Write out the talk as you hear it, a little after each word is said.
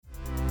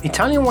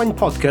Italian Wine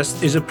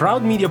Podcast is a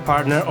proud media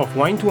partner of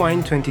Wine to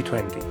Wine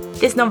 2020.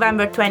 This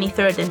November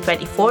 23rd and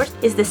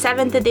 24th is the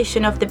 7th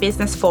edition of the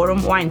business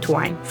forum Wine to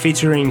Wine,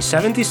 featuring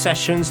 70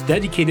 sessions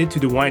dedicated to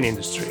the wine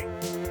industry.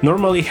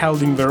 Normally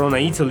held in Verona,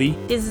 Italy,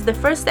 this is the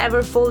first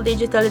ever full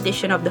digital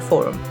edition of the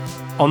forum.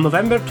 On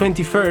November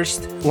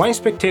 21st, Wine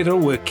Spectator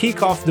will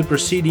kick off the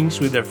proceedings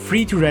with a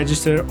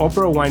free-to-register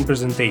Opera Wine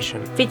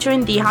presentation,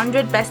 featuring the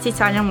 100 best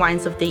Italian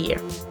wines of the year.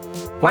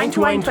 Wine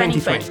to Wine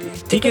 2020.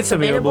 Tickets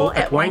available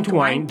at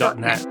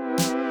winetowine.net.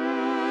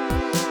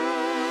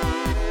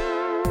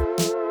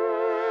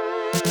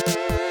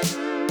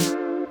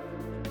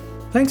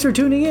 Thanks for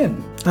tuning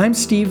in. I'm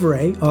Steve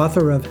Raye,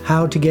 author of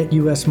How to Get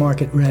U.S.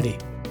 Market Ready.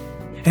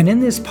 And in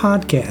this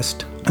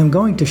podcast, I'm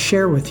going to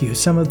share with you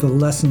some of the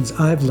lessons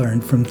I've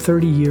learned from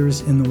 30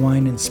 years in the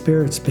wine and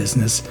spirits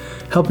business,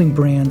 helping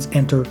brands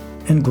enter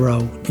and grow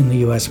in the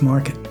U.S.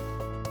 market.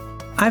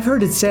 I've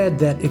heard it said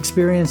that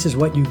experience is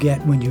what you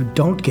get when you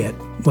don't get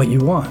what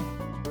you want.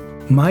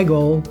 My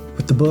goal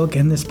with the book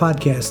and this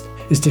podcast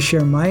is to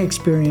share my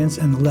experience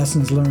and the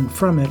lessons learned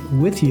from it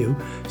with you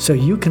so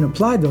you can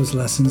apply those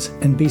lessons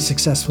and be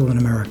successful in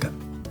America.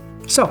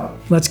 So,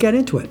 let's get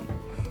into it.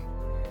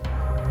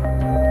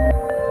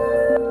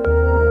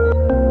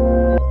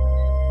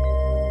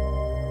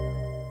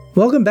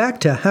 Welcome back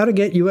to How to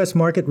Get U.S.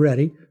 Market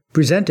Ready,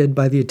 presented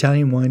by the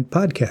Italian Wine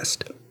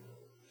Podcast.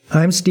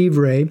 I'm Steve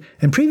Raye,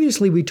 and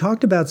previously we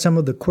talked about some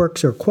of the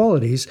quirks or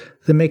qualities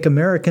that make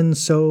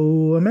Americans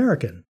so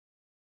American.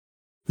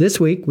 This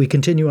week we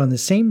continue on the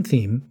same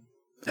theme,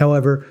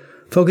 however,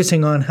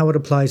 focusing on how it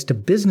applies to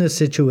business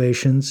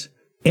situations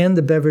and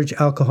the beverage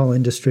alcohol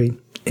industry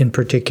in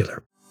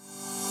particular.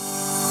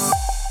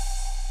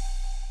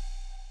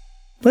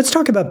 Let's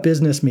talk about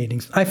business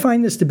meetings. I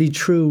find this to be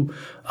true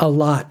a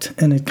lot,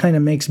 and it kind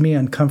of makes me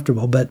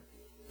uncomfortable, but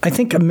I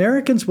think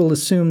Americans will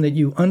assume that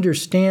you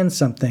understand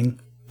something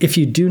if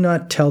you do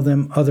not tell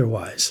them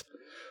otherwise.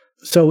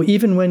 So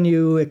even when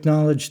you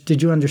acknowledge,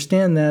 did you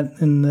understand that,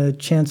 and the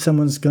chance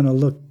someone's going to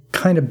look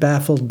kind of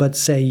baffled but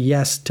say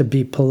yes to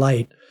be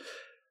polite,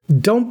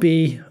 don't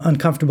be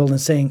uncomfortable in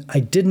saying, I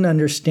didn't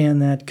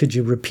understand that. Could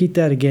you repeat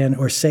that again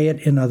or say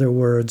it in other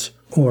words?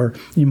 Or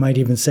you might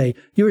even say,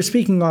 you were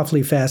speaking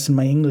awfully fast and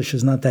my English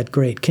is not that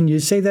great. Can you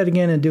say that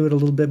again and do it a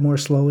little bit more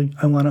slowly?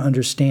 I want to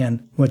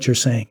understand what you're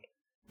saying.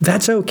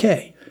 That's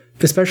okay,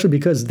 especially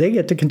because they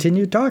get to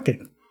continue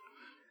talking.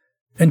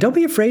 And don't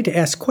be afraid to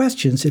ask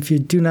questions if you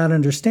do not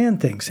understand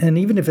things. And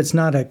even if it's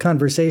not a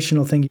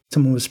conversational thing,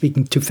 someone was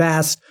speaking too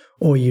fast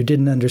or you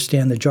didn't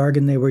understand the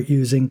jargon they were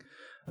using.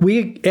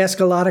 We ask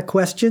a lot of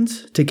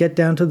questions to get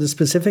down to the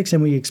specifics,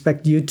 and we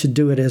expect you to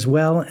do it as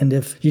well. And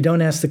if you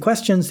don't ask the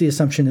questions, the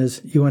assumption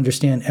is you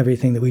understand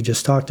everything that we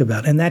just talked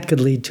about. And that could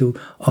lead to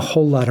a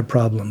whole lot of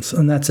problems.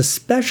 And that's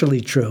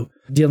especially true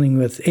dealing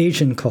with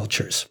Asian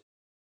cultures.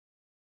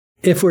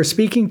 If we're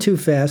speaking too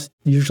fast,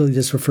 usually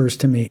this refers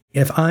to me.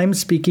 If I'm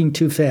speaking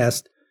too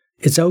fast,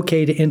 it's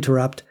okay to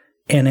interrupt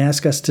and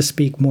ask us to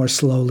speak more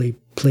slowly,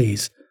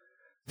 please.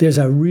 There's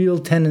a real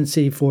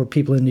tendency for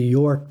people in New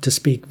York to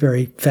speak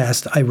very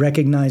fast. I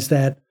recognize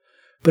that.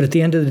 But at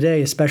the end of the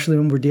day, especially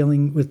when we're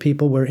dealing with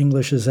people where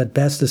English is at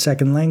best a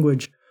second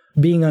language,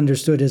 being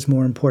understood is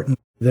more important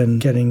than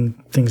getting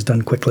things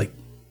done quickly.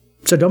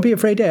 So don't be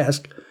afraid to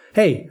ask,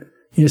 hey,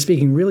 you're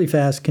speaking really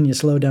fast. Can you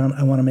slow down?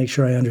 I want to make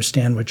sure I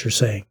understand what you're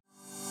saying.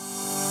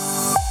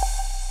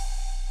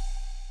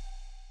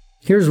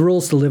 Here's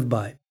rules to live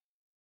by.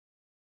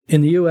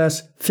 In the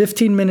U.S.,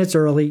 15 minutes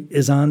early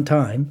is on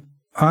time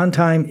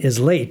is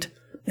late,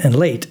 and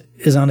late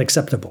is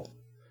unacceptable.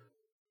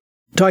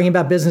 Talking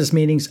about business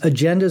meetings,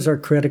 agendas are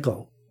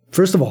critical.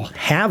 First of all,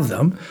 have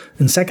them,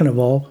 and second of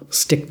all,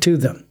 stick to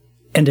them.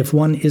 And if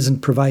one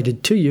isn't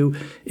provided to you,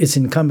 it's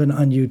incumbent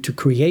on you to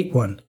create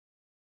one.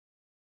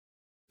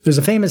 There's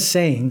a famous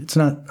saying, it's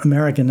not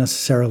American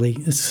necessarily,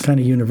 it's kind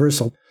of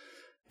universal,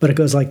 but it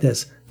goes like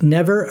this: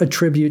 never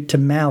attribute to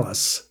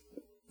malice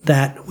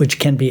that which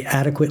can be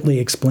adequately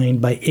explained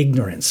by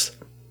ignorance.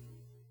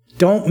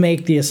 Don't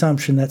make the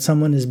assumption that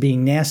someone is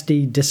being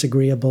nasty,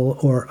 disagreeable,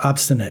 or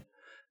obstinate.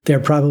 They're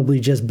probably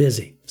just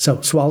busy.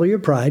 So swallow your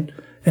pride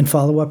and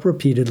follow up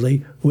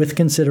repeatedly with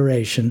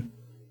consideration.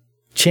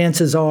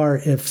 Chances are,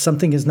 if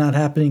something is not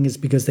happening, it's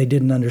because they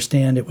didn't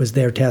understand it was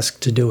their task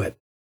to do it.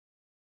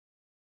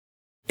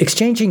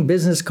 Exchanging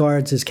business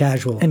cards is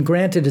casual, and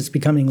granted, it's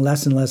becoming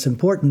less and less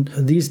important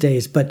these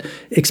days, but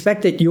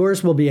expect that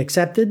yours will be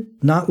accepted,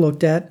 not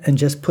looked at, and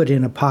just put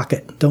in a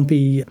pocket. Don't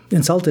be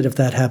insulted if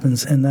that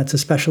happens, and that's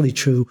especially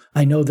true.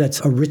 I know that's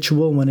a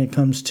ritual when it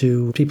comes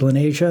to people in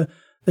Asia.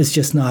 It's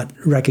just not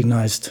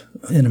recognized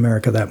in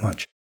America that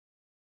much.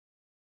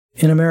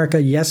 In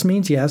America, yes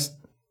means yes,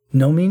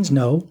 no means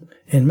no,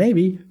 and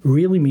maybe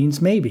really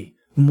means maybe.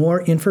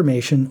 More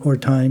information or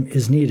time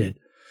is needed.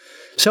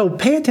 So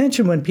pay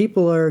attention when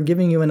people are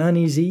giving you an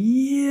uneasy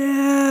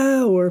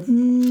yeah or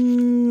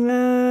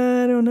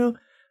I don't know.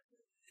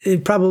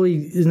 It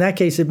probably, in that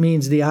case, it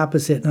means the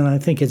opposite. And I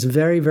think it's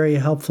very, very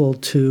helpful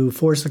to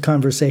force the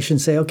conversation,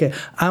 say, okay,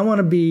 I want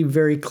to be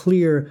very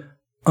clear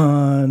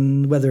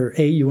on whether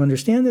A, you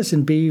understand this,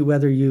 and B,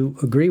 whether you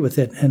agree with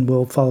it and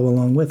will follow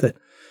along with it.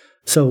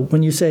 So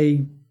when you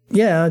say,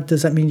 yeah,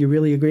 does that mean you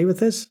really agree with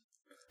this?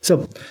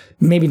 So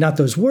maybe not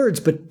those words,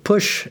 but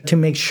push to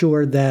make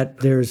sure that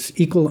there's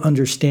equal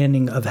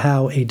understanding of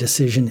how a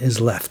decision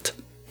is left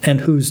and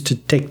who's to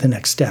take the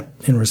next step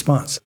in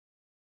response.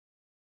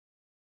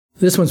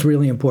 This one's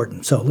really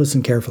important, so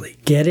listen carefully.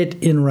 Get it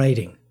in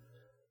writing.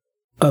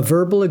 A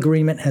verbal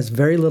agreement has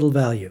very little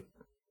value.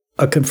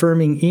 A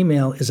confirming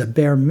email is a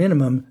bare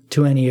minimum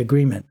to any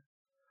agreement.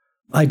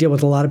 I deal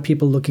with a lot of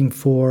people looking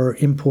for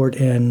import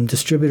and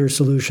distributor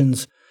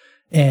solutions,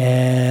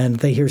 and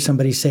they hear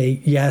somebody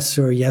say yes,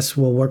 or yes,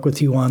 we'll work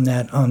with you on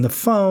that on the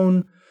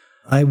phone.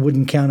 I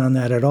wouldn't count on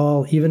that at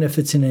all. Even if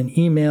it's in an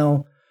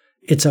email,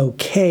 it's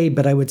okay,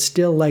 but I would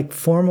still like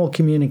formal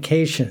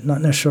communication,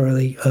 not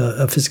necessarily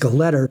a physical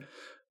letter,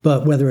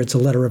 but whether it's a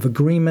letter of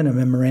agreement, a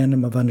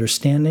memorandum of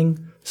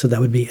understanding. So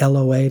that would be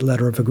LOA,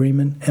 letter of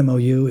agreement.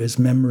 MOU is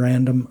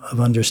memorandum of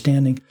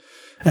understanding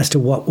as to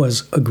what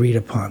was agreed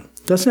upon.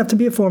 Doesn't have to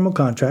be a formal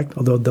contract,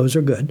 although those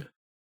are good.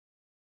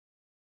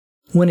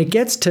 When it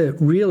gets to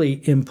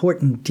really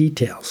important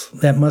details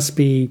that must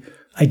be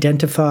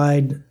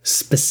identified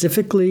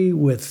specifically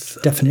with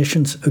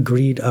definitions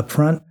agreed up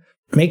front,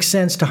 it makes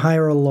sense to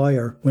hire a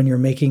lawyer when you're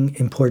making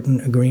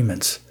important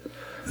agreements.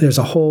 There's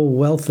a whole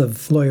wealth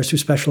of lawyers who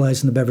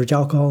specialize in the beverage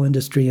alcohol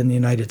industry in the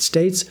United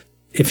States.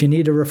 If you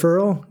need a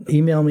referral,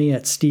 email me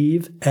at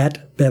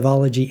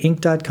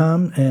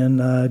steve@bevologyinc.com,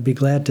 and I'd be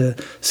glad to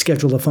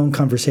schedule a phone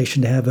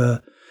conversation to have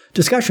a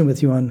discussion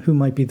with you on who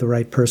might be the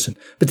right person.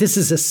 But this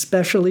is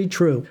especially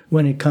true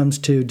when it comes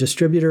to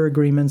distributor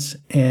agreements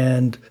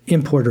and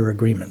importer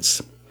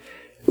agreements.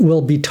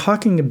 We'll be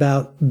talking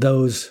about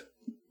those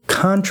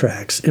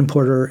contracts,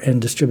 importer and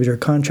distributor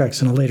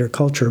contracts, in a later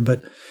culture,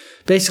 but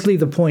basically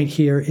the point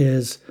here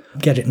is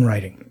get it in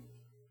writing.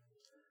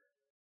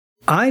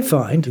 I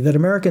find that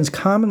Americans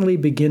commonly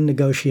begin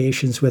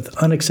negotiations with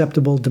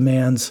unacceptable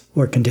demands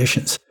or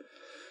conditions.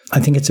 I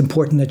think it's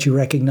important that you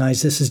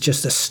recognize this is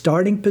just a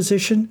starting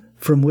position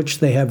from which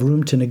they have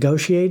room to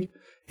negotiate.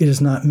 It is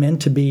not meant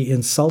to be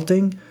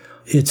insulting.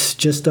 It's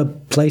just a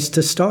place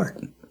to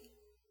start.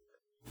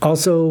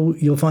 Also,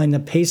 you'll find the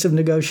pace of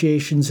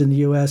negotiations in the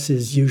U.S.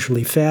 is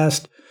usually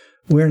fast.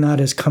 We're not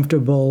as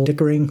comfortable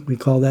dickering. We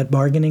call that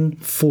bargaining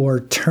for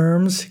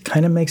terms.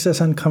 Kind of makes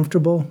us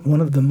uncomfortable. One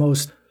of the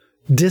most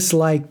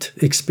disliked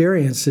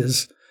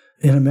experiences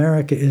in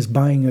America is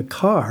buying a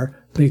car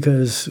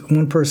because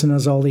one person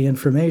has all the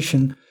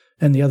information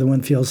and the other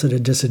one feels at a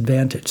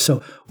disadvantage.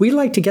 So we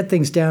like to get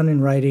things down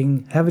in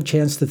writing, have a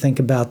chance to think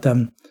about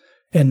them,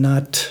 and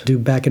not do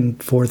back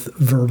and forth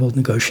verbal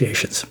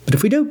negotiations. But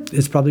if we do,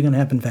 it's probably going to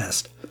happen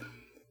fast.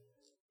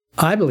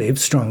 I believe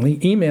strongly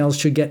emails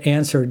should get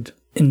answered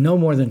in no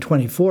more than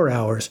 24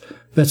 hours,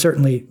 but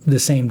certainly the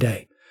same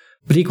day.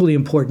 But equally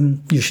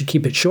important, you should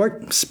keep it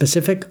short,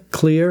 specific,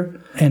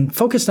 clear, and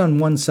focused on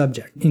one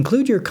subject.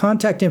 Include your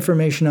contact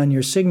information on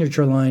your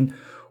signature line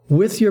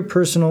with your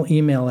personal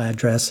email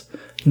address,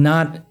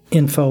 not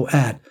info@.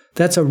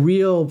 That's a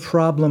real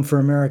problem for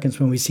Americans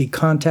when we see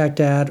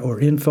contact at or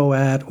info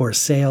at or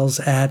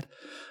sales at.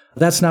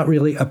 That's not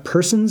really a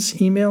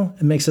person's email.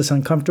 It makes us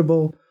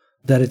uncomfortable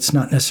that it's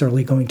not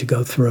necessarily going to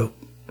go through.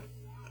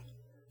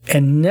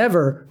 And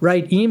never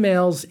write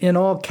emails in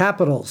all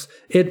capitals.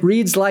 It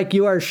reads like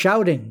you are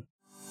shouting.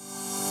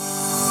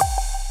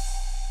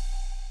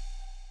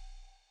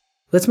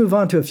 Let's move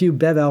on to a few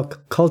BevAlc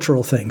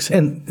cultural things,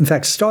 and in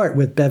fact start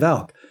with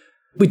BevAlc.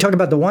 We talk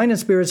about the wine and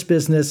spirits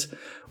business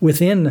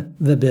within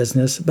the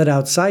business, but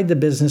outside the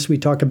business we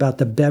talk about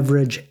the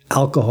beverage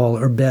alcohol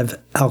or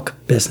BevAlc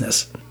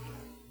business.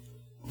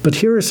 But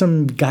here are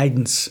some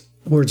guidance,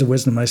 words of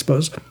wisdom, I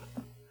suppose.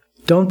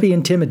 Don't be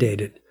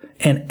intimidated.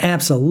 And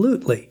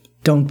absolutely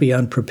don't be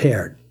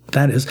unprepared.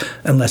 That is,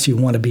 unless you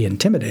want to be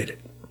intimidated.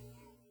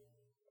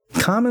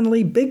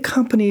 Commonly, big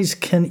companies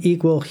can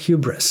equal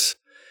hubris.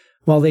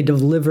 While they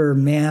deliver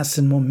mass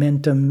and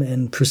momentum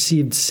and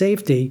perceived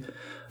safety,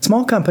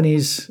 small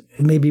companies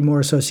may be more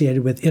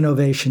associated with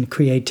innovation,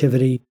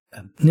 creativity,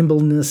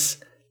 nimbleness,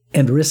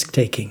 and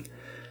risk-taking.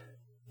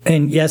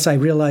 And yes, I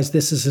realize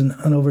this is an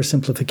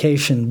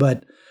oversimplification,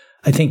 but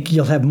I think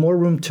you'll have more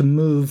room to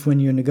move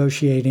when you're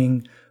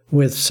negotiating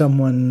with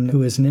someone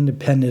who is an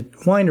independent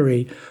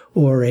winery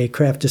or a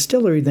craft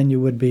distillery than you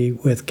would be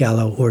with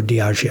Gallo or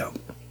Diageo.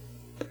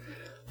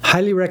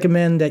 Highly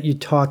recommend that you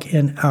talk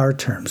in our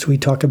terms. We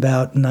talk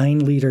about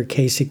 9-liter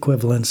case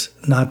equivalents,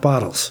 not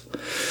bottles.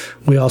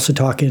 We also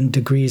talk in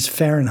degrees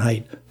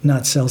Fahrenheit,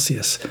 not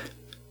Celsius.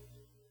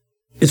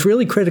 It's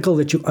really critical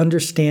that you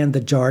understand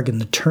the jargon,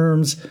 the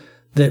terms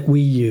that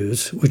we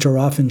use, which are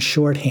often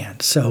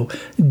shorthand. So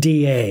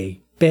DA,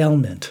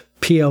 bailment,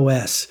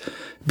 POS,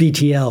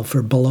 BTL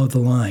for below the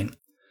line.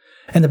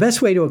 And the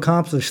best way to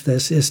accomplish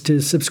this is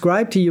to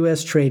subscribe to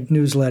U.S. trade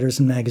newsletters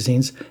and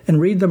magazines and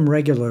read them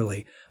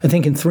regularly. I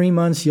think in 3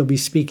 months you'll be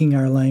speaking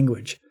our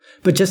language.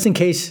 But just in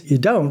case you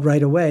don't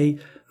right away,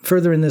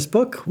 Further in this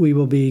book, we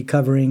will be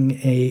covering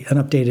an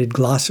updated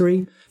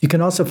glossary. You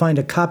can also find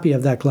a copy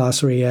of that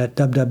glossary at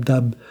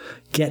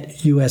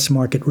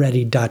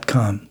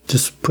www.getusmarketready.com.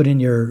 Just put in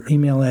your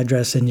email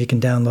address and you can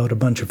download a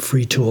bunch of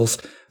free tools,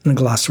 and the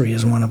glossary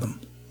is one of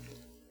them.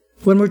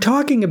 When we're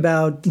talking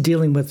about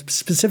dealing with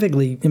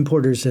specifically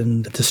importers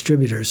and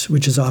distributors,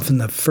 which is often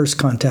the first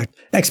contact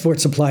export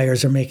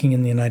suppliers are making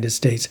in the United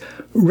States,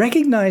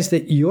 recognize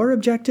that your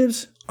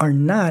objectives are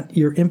not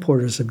your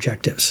importer's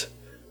objectives.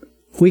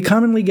 We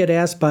commonly get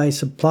asked by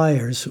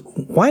suppliers,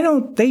 why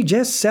don't they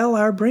just sell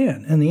our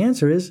brand? And the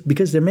answer is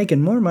because they're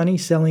making more money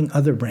selling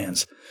other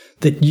brands.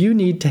 That you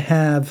need to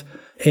have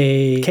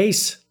a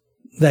case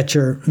that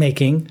you're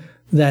making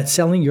that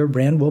selling your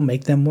brand will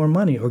make them more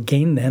money or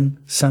gain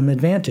them some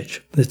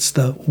advantage. It's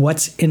the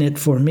what's in it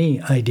for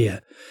me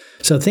idea.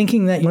 So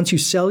thinking that once you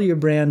sell your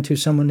brand to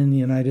someone in the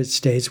United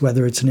States,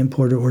 whether it's an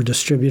importer or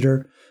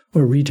distributor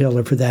or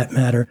retailer for that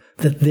matter,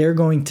 that they're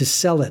going to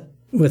sell it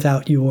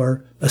without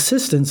your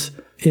assistance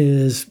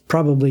is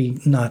probably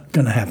not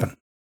going to happen.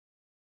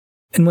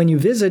 And when you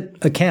visit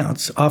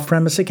accounts,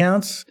 off-premise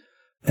accounts,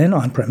 and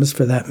on-premise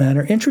for that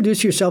matter,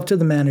 introduce yourself to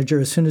the manager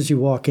as soon as you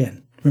walk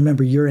in.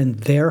 Remember, you're in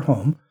their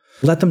home.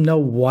 Let them know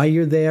why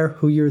you're there,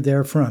 who you're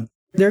there from.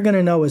 They're going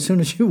to know as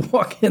soon as you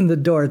walk in the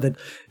door that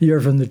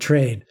you're from the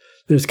trade.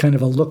 There's kind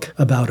of a look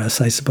about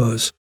us, I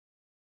suppose.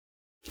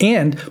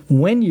 And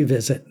when you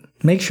visit,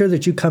 make sure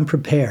that you come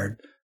prepared.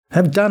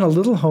 Have done a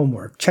little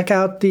homework. Check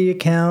out the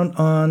account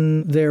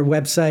on their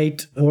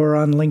website or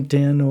on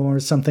LinkedIn or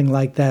something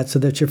like that so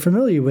that you're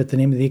familiar with the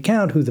name of the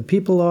account, who the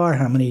people are,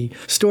 how many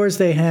stores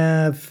they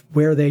have,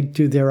 where they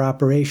do their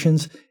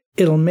operations.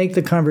 It'll make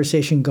the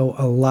conversation go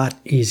a lot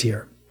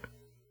easier.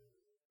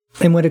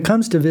 And when it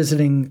comes to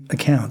visiting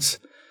accounts,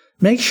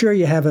 make sure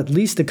you have at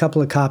least a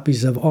couple of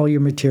copies of all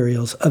your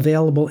materials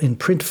available in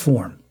print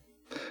form.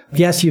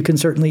 Yes, you can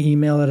certainly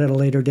email it at a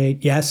later date.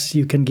 Yes,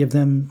 you can give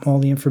them all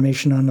the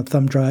information on a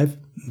thumb drive.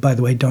 By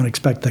the way, don't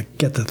expect to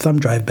get the thumb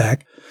drive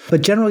back.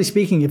 But generally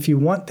speaking, if you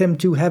want them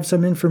to have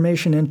some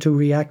information and to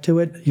react to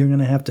it, you're going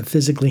to have to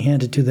physically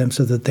hand it to them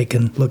so that they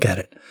can look at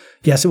it.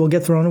 Yes, it will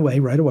get thrown away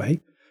right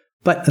away,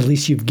 but at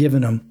least you've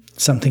given them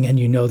something and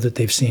you know that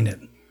they've seen it.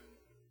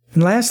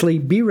 And lastly,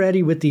 be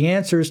ready with the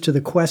answers to the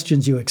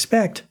questions you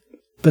expect.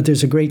 But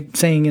there's a great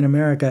saying in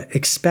America,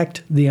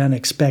 expect the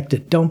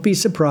unexpected. Don't be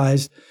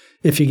surprised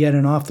if you get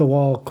an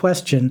off-the-wall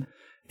question.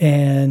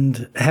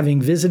 And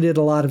having visited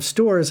a lot of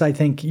stores, I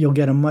think you'll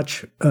get a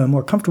much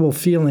more comfortable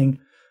feeling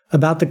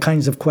about the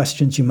kinds of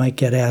questions you might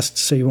get asked,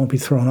 so you won't be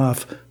thrown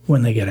off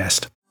when they get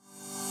asked.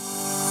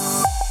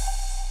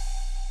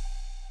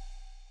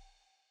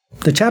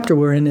 The chapter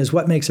we're in is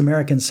What Makes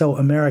Americans So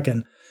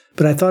American,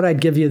 but I thought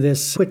I'd give you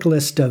this quick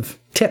list of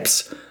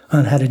tips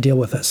on how to deal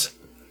with this.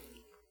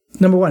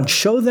 Number one,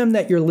 show them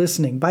that you're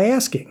listening by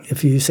asking.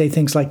 If you say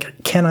things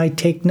like, can I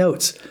take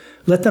notes?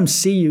 Let them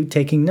see you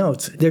taking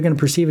notes. They're going to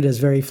perceive it as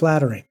very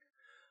flattering.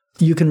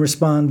 You can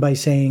respond by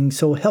saying,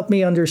 so help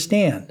me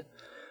understand.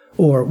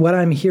 Or what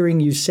I'm hearing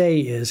you say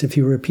is, if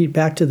you repeat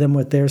back to them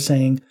what they're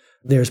saying,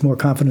 there's more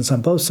confidence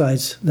on both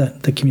sides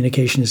that the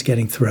communication is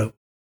getting through.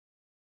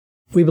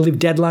 We believe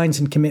deadlines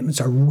and commitments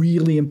are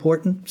really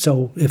important.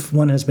 So if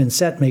one has been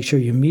set, make sure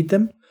you meet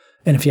them.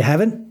 And if you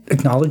haven't,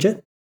 acknowledge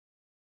it.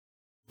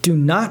 Do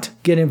not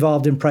get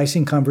involved in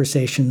pricing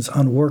conversations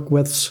on work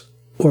with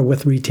or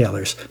with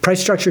retailers.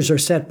 Price structures are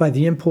set by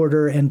the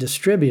importer and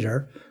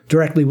distributor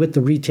directly with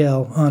the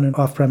retail on and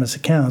off-premise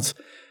accounts.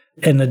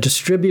 And the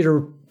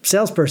distributor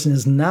salesperson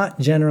is not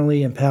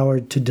generally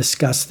empowered to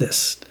discuss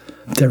this.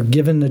 They're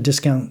given a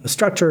discount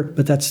structure,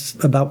 but that's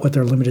about what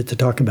they're limited to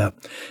talk about.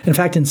 In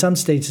fact, in some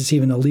states, it's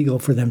even illegal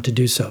for them to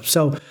do so.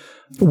 So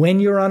when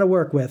you're on a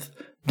work with,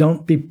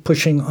 don't be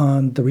pushing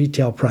on the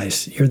retail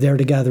price. You're there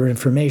to gather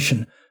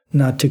information,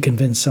 not to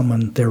convince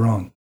someone they're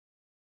wrong.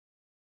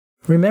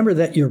 Remember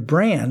that your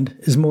brand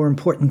is more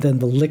important than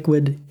the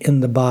liquid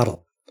in the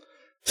bottle.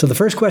 So the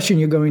first question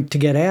you're going to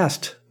get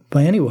asked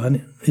by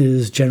anyone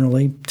is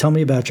generally, tell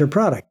me about your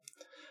product.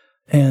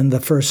 And the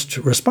first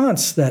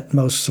response that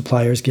most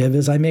suppliers give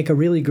is, I make a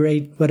really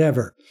great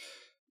whatever,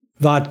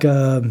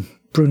 vodka,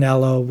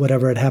 Brunello,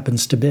 whatever it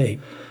happens to be.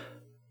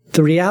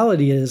 The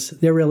reality is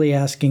they're really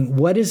asking,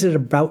 what is it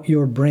about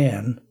your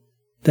brand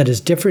that is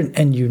different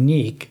and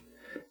unique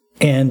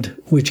and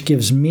which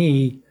gives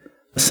me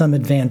some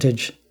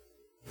advantage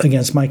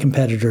against my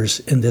competitors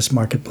in this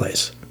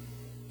marketplace?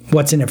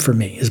 What's in it for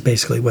me is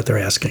basically what they're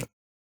asking.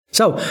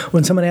 So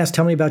when someone asks,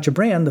 tell me about your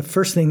brand, the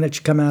first thing that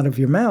should come out of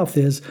your mouth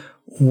is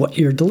what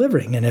you're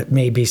delivering. And it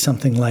may be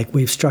something like,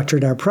 we've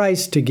structured our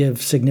price to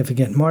give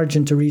significant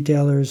margin to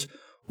retailers,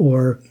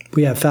 or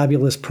we have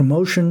fabulous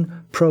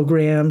promotion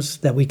programs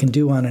that we can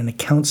do on an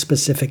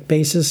account-specific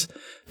basis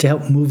to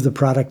help move the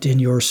product in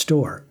your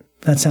store.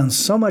 That sounds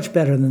so much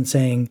better than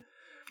saying,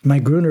 my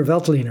Gruner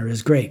Veltliner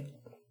is great.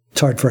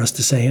 It's hard for us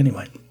to say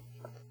anyway.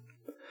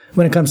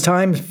 When it comes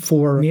time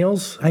for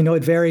meals, I know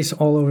it varies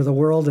all over the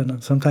world,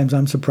 and sometimes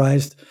I'm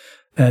surprised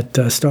at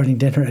starting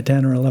dinner at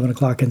 10 or 11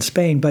 o'clock in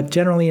Spain. But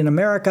generally in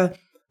America,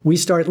 we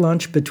start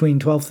lunch between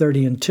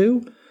 12:30 and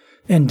 2,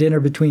 and dinner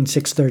between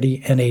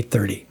 6:30 and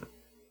 8:30.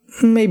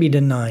 Maybe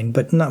to 9,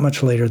 but not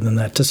much later than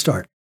that to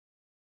start.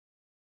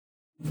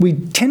 We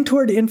tend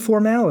toward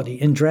informality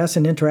in dress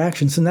and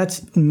interactions, and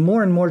that's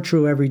more and more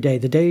true every day.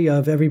 The day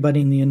of everybody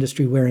in the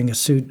industry wearing a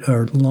suit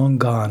are long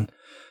gone.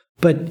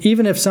 But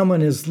even if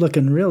someone is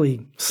looking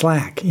really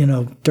slack,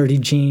 dirty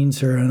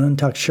jeans or an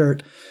untucked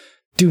shirt,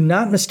 do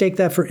not mistake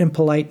that for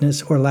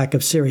impoliteness or lack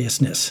of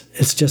seriousness.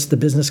 It's just the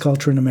business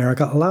culture in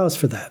America allows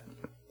for that.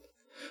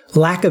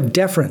 Lack of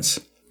deference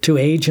to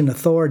age and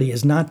authority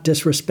is not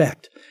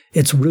disrespect.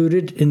 It's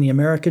rooted in the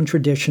American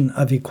tradition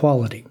of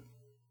equality.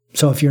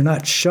 So if you're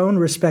not shown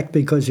respect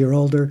because you're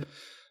older,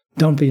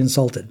 don't be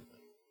insulted.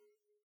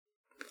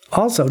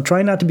 Also,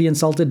 try not to be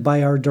insulted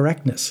by our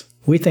directness.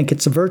 We think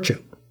it's a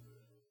virtue.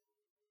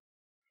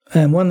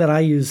 And one that I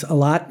use a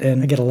lot,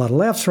 and I get a lot of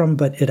laughs from,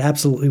 but it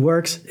absolutely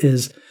works,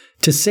 is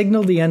to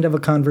signal the end of a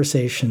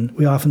conversation.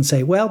 We often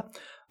say, well,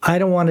 I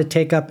don't want to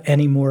take up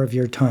any more of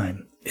your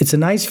time. It's a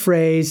nice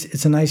phrase.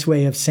 It's a nice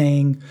way of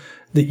saying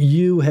that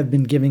you have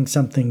been giving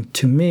something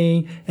to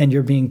me and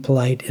you're being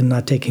polite and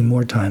not taking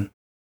more time.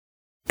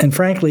 And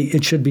frankly,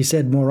 it should be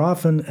said more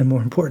often and,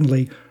 more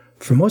importantly,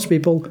 for most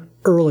people,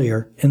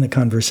 earlier in the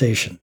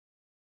conversation.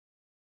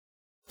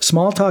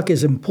 Small talk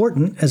is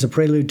important as a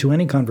prelude to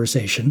any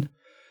conversation.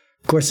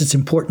 Of course, it's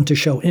important to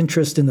show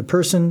interest in the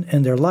person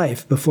and their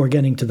life before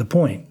getting to the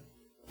point.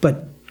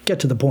 But get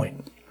to the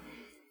point.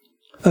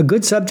 A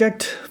good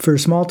subject for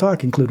small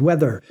talk include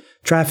weather,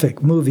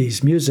 traffic,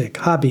 movies, music,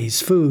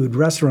 hobbies, food,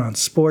 restaurants,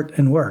 sport,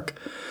 and work.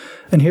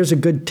 And here's a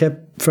good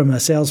tip from a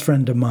sales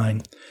friend of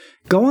mine.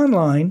 Go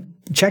online,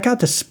 check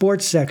out the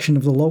sports section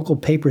of the local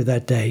paper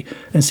that day,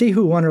 and see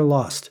who won or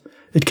lost.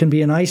 It can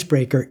be an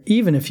icebreaker,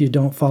 even if you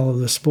don't follow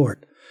the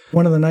sport.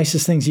 One of the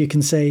nicest things you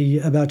can say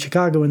about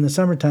Chicago in the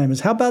summertime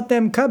is, how about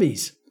them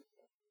Cubbies?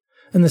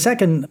 And the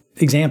second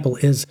example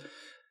is,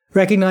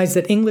 recognize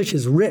that English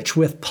is rich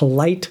with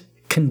polite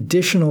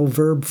conditional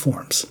verb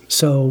forms.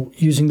 So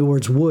using the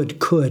words would,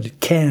 could,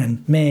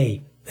 can,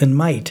 may, and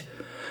might.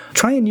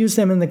 Try and use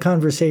them in the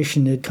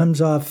conversation. It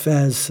comes off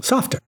as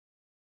softer.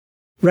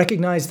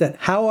 Recognize that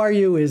how are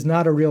you is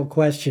not a real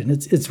question.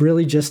 It's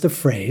really just a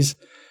phrase,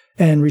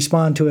 and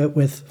respond to it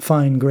with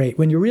fine, great.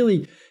 When you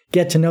really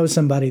get to know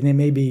somebody, they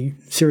may be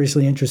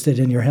seriously interested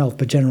in your health,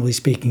 but generally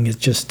speaking, it's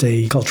just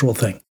a cultural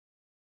thing.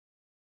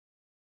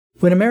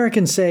 When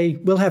Americans say,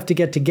 we'll have to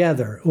get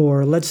together,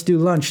 or let's do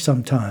lunch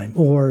sometime,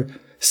 or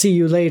see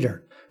you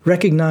later,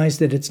 recognize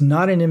that it's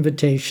not an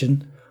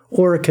invitation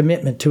or a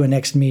commitment to a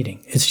next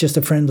meeting. It's just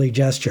a friendly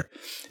gesture.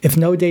 If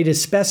no date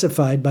is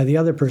specified by the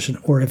other person,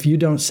 or if you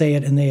don't say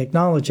it and they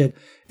acknowledge it,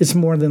 it's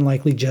more than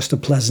likely just a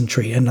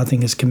pleasantry and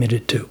nothing is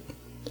committed to.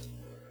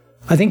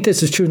 I think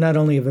this is true not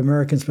only of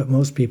Americans, but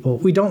most people.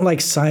 We don't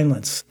like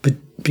silence, but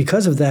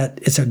because of that,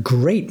 it's a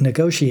great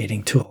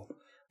negotiating tool.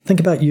 Think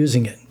about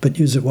using it, but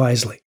use it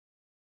wisely.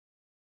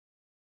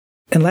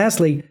 And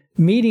lastly,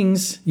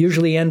 meetings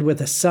usually end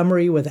with a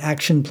summary with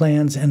action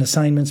plans and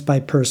assignments by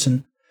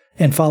person,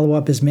 and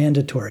follow-up is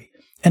mandatory.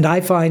 And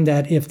I find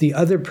that if the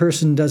other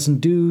person doesn't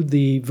do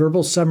the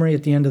verbal summary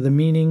at the end of the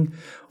meeting,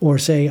 or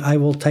say, I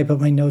will type up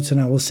my notes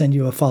and I will send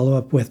you a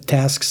follow-up with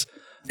tasks,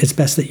 it's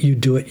best that you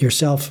do it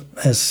yourself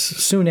as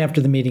soon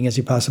after the meeting as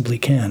you possibly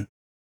can.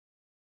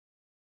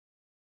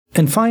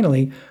 And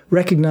finally,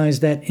 recognize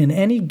that in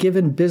any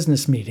given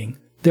business meeting,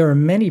 there are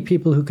many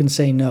people who can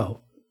say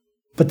no.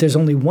 But there's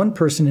only one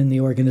person in the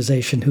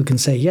organization who can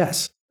say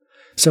yes.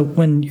 So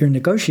when you're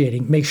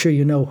negotiating, make sure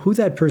you know who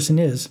that person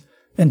is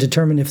and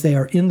determine if they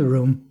are in the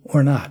room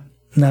or not.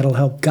 And that'll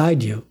help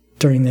guide you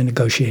during the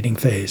negotiating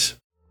phase.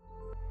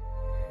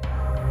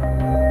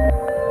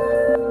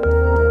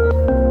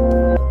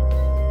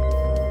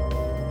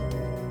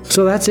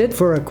 So that's it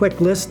for a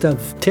quick list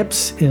of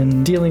tips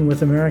in dealing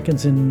with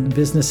Americans in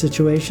business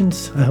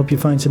situations. I hope you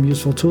find some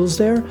useful tools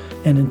there.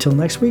 And until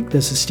next week,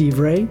 this is Steve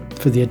Raye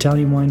for the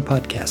Italian Wine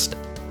Podcast.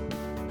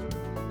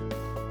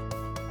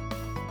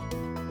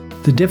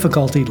 The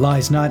difficulty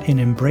lies not in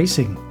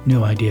embracing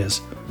new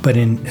ideas, but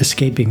in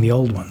escaping the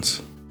old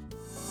ones.